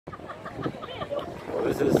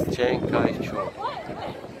is Chiang Kai-shek.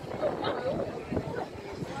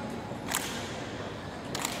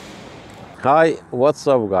 Hi, what's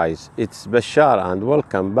up guys? It's Bashar and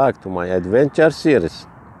welcome back to my adventure series,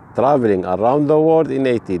 traveling around the world in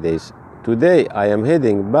 80 days. Today I am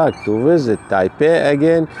heading back to visit Taipei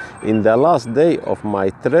again in the last day of my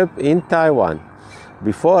trip in Taiwan,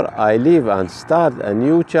 before I leave and start a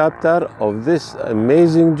new chapter of this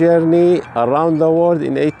amazing journey around the world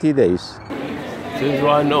in 80 days. This is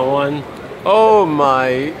 101. Oh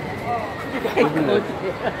my goodness.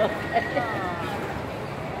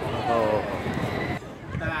 Oh.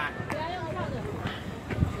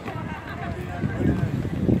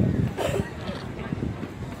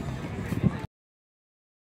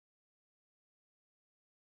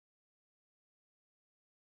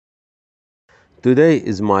 Today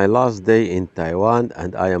is my last day in Taiwan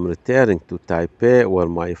and I am returning to Taipei, where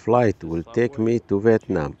my flight will take me to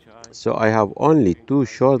Vietnam. So I have only two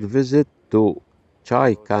short visits to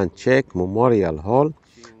Chiang Kai-shek Memorial Hall,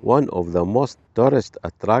 one of the most tourist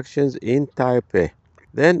attractions in Taipei.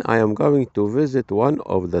 Then I am going to visit one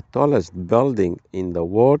of the tallest buildings in the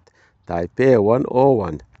world, Taipei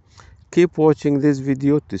 101. Keep watching this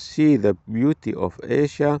video to see the beauty of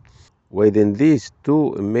Asia within these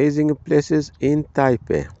two amazing places in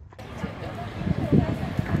Taipei.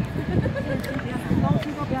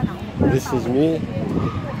 This is me.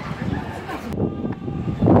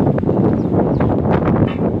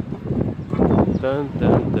 Dun,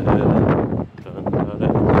 dun, dun, dun, dun, dun,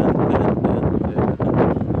 dun,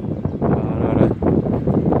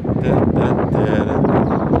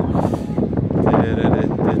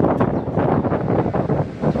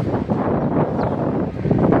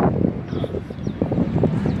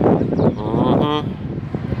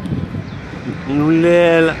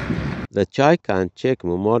 The Chiang Kai-shek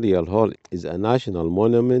Memorial Hall is a national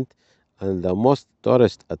monument and the most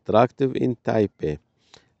tourist attractive in Taipei.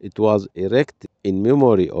 It was erected in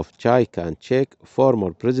memory of Chiang Kai-shek,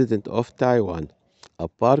 former president of Taiwan. A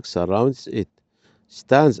park surrounds it,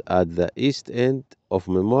 stands at the east end of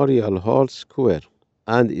Memorial Hall Square,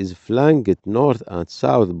 and is flanked north and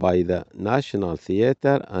south by the National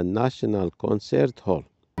Theatre and National Concert Hall.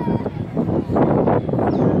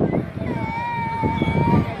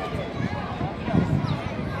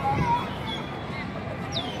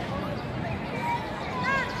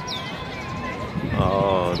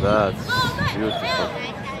 Oh, that's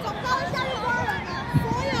beautiful.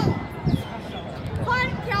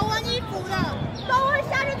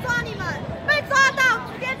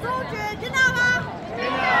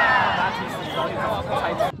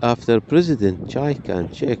 After President Chiang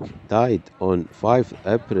Kai-shek died on 5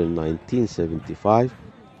 April 1975,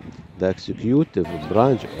 the executive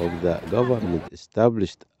branch of the government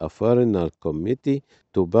established a foreigner committee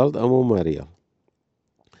to build a memorial.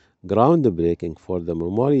 Groundbreaking for the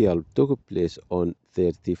memorial took place on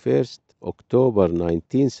 31st October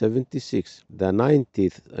 1976, the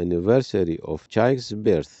 90th anniversary of Chiang's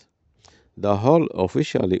birth. The hall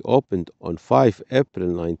officially opened on 5 April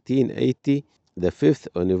 1980, the 5th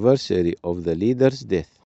anniversary of the leader's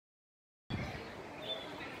death.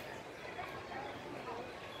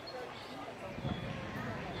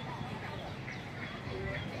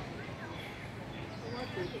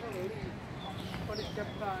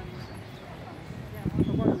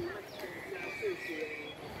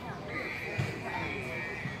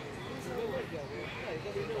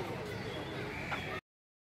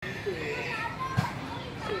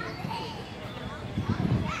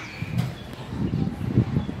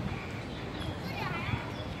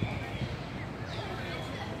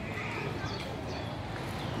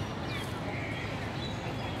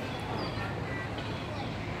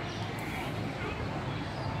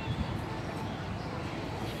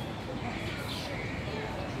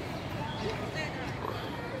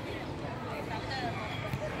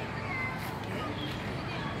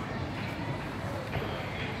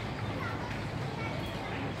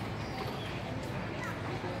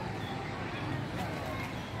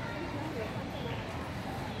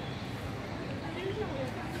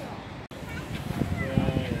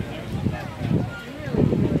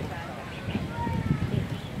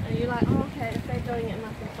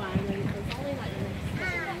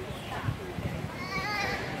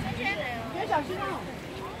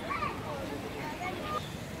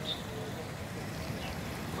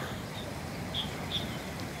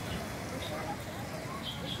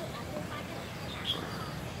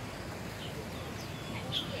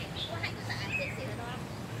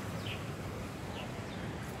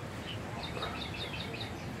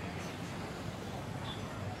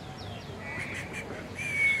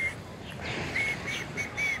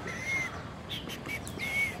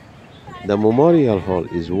 The Memorial Hall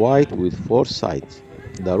is white with four sides.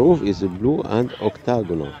 The roof is blue and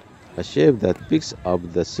octagonal, a shape that picks up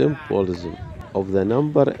the symbolism of the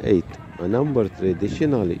number 8, a number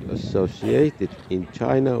traditionally associated in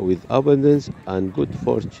China with abundance and good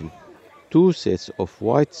fortune. Two sets of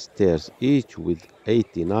white stairs, each with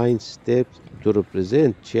 89 steps to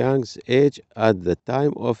represent Chiang's age at the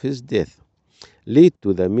time of his death, lead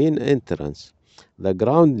to the main entrance. The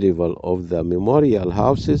ground level of the memorial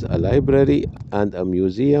houses a library and a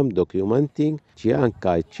museum documenting Chiang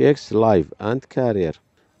Kai-shek's life and career,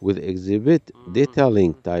 with exhibit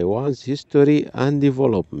detailing Taiwan's history and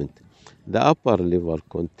development. The upper level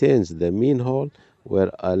contains the main hall,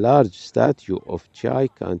 where a large statue of Chiang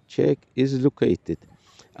Kai-shek is located,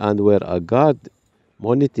 and where a guard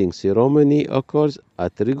monitoring ceremony occurs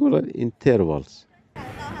at regular intervals.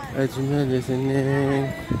 أجمل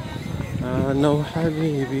اثنين أنا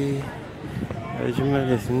وحبيبي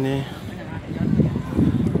أجمل اثنين.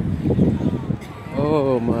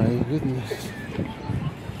 Oh my goodness,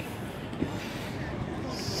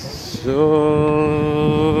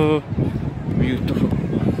 so beautiful.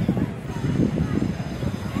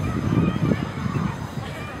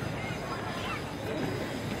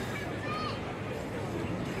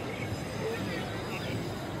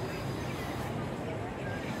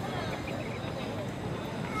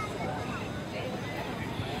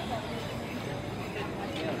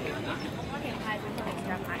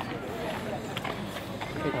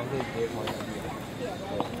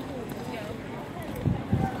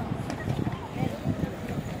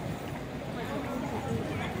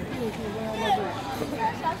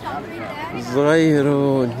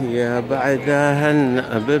 صغيرون يا بعدها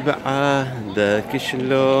هلنا ببعادك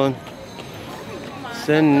شلون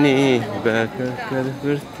سني باكر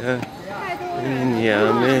فرتا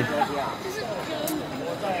يا مي.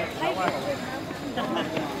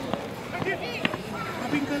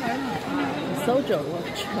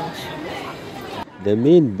 The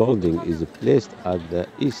main building is placed at the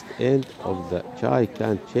east end of the Chiang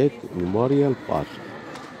Kai-shek Memorial Park,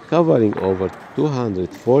 covering over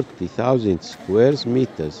 240,000 square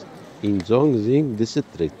meters in Zhongzheng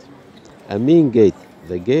district. A main gate,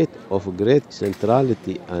 the gate of great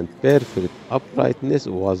centrality and perfect uprightness,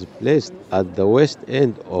 was placed at the west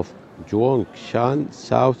end of Zhongshan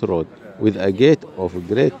South Road, with a gate of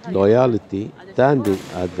great loyalty standing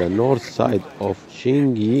at the north side of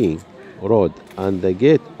Xingying Road, and the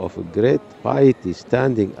gate of great piety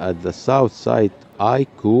standing at the south side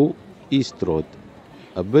Aiku East Road.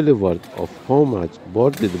 A boulevard of homage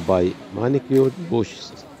bordered by manicured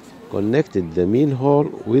bushes connected the main hall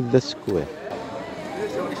with the square.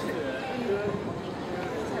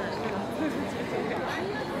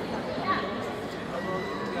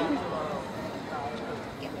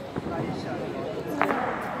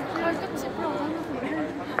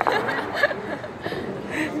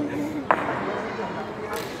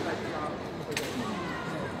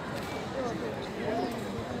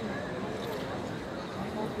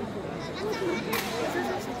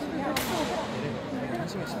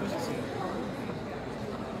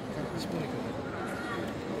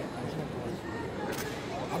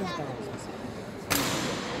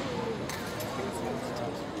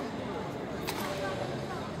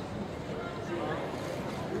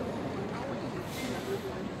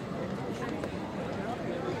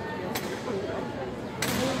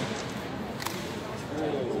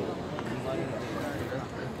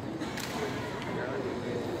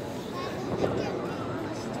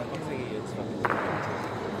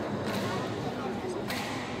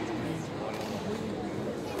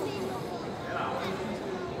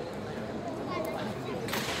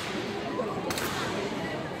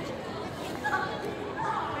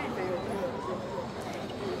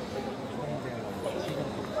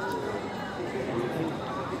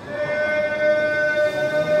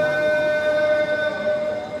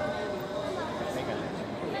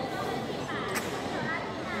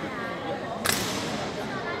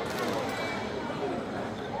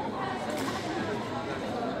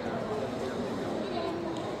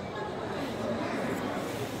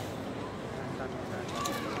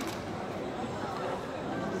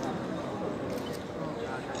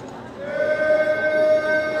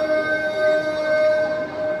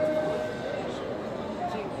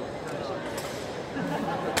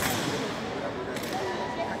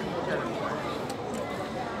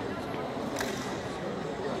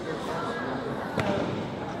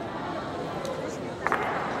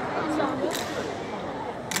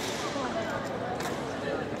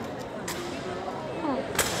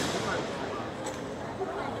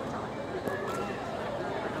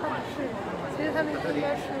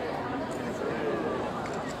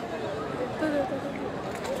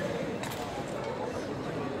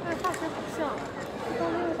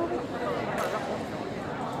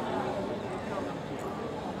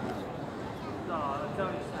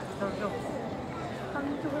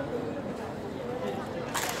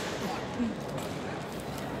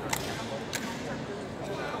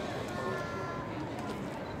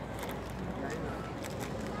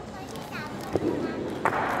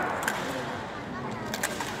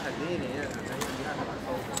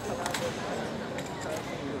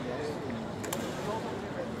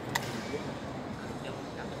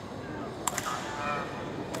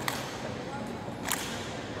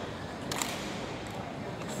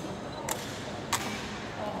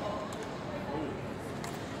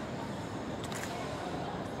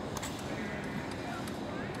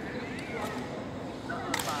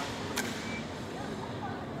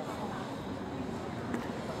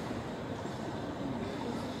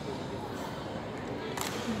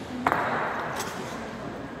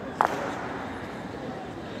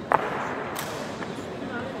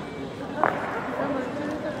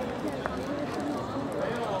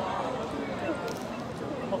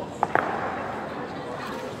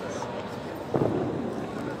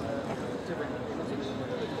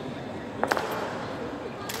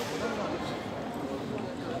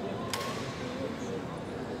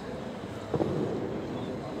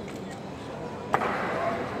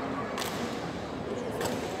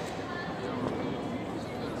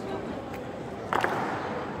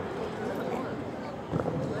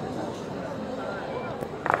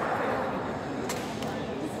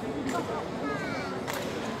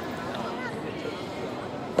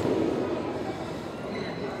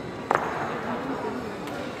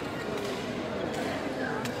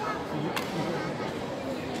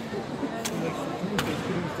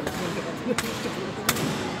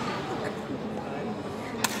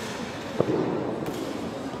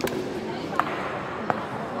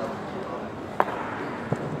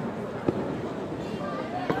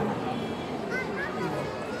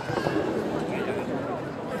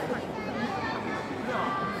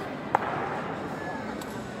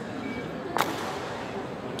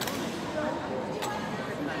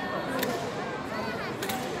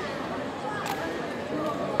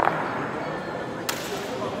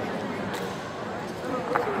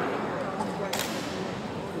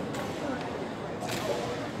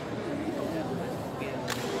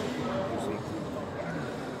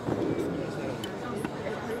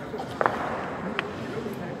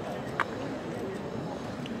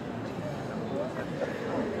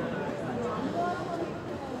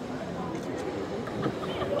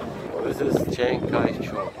 This is Chiang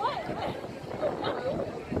Kai-shek.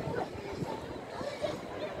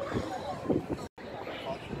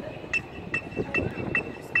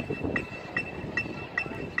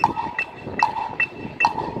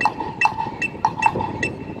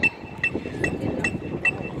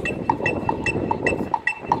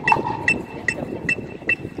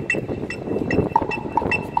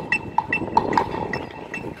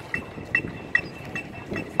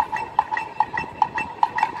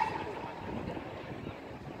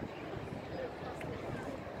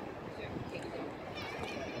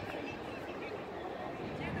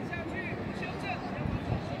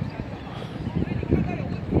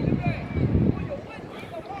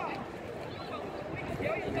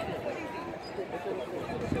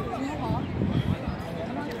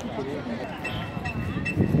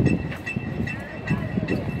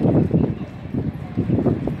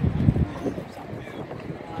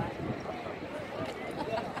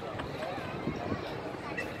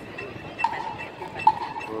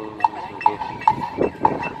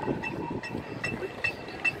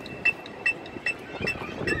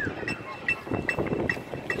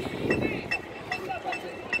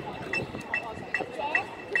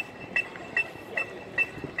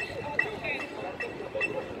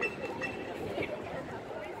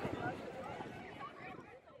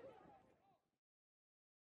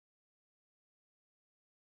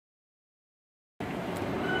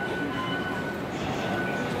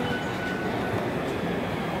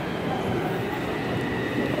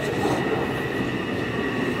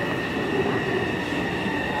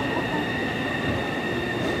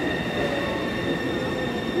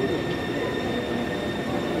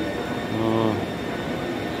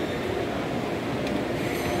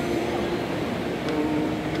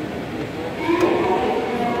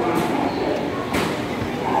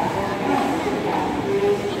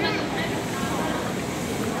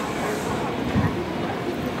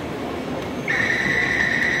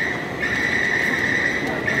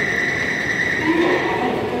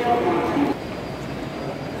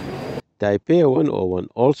 Taipei 101,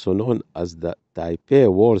 also known as the Taipei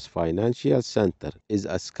World's Financial Center, is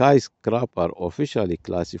a skyscraper officially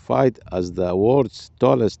classified as the world's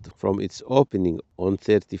tallest from its opening on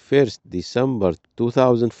 31st December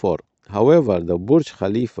 2004. However, the Burj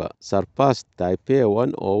Khalifa surpassed Taipei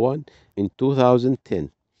 101 in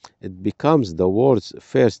 2010. It becomes the world's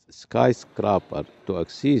first skyscraper to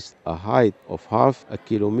exceed a height of half a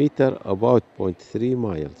kilometer, about 0.3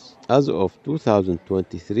 miles. As of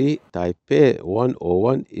 2023, Taipei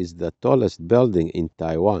 101 is the tallest building in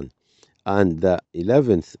Taiwan and the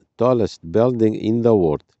 11th tallest building in the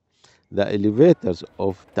world. The elevators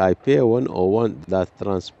of Taipei 101 that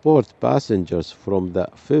transport passengers from the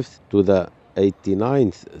 5th to the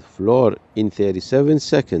 89th floor in 37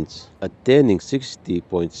 seconds, attaining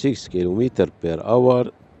 60.6 km per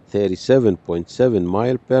hour, 37.7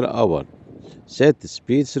 mile per hour, set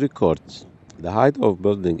speed records. The height of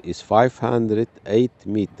building is 508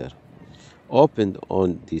 meters. Opened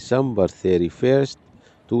on December 31st,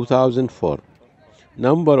 2004.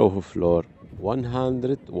 Number of floor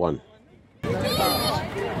 101.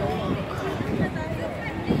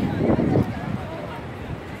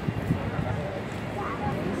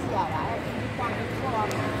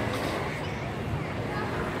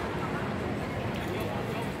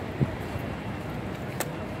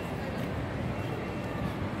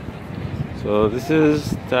 So this is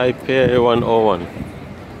Taipei 101.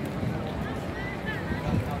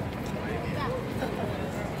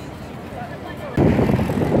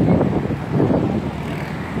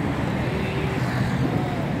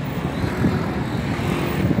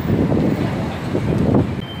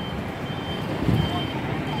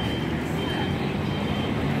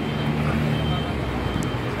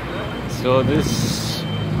 So this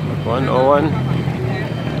 101,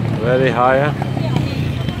 very high.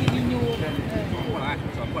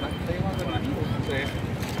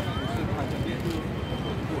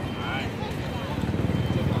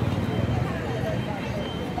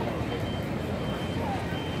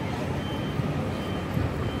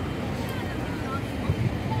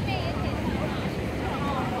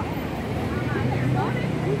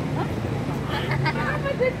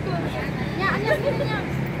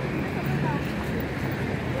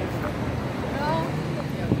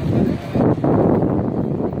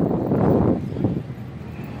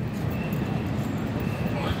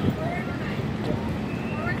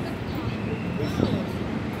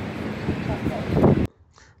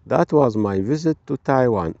 That was my visit to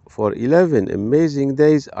Taiwan. For 11 amazing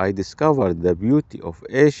days, I discovered the beauty of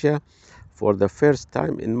Asia for the first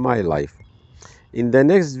time in my life. In the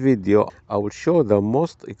next video, I will show the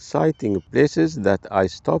most exciting places that I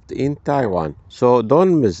stopped in Taiwan. So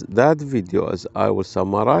don't miss that video, as I will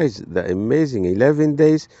summarize the amazing 11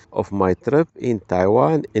 days of my trip in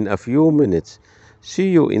Taiwan in a few minutes. See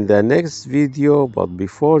you in the next video, but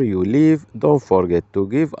before you leave, don't forget to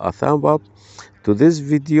give a thumb up to this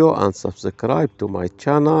video and subscribe to my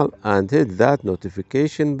channel and hit that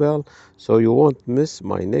notification bell so you won't miss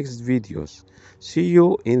my next videos. See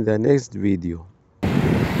you in the next video.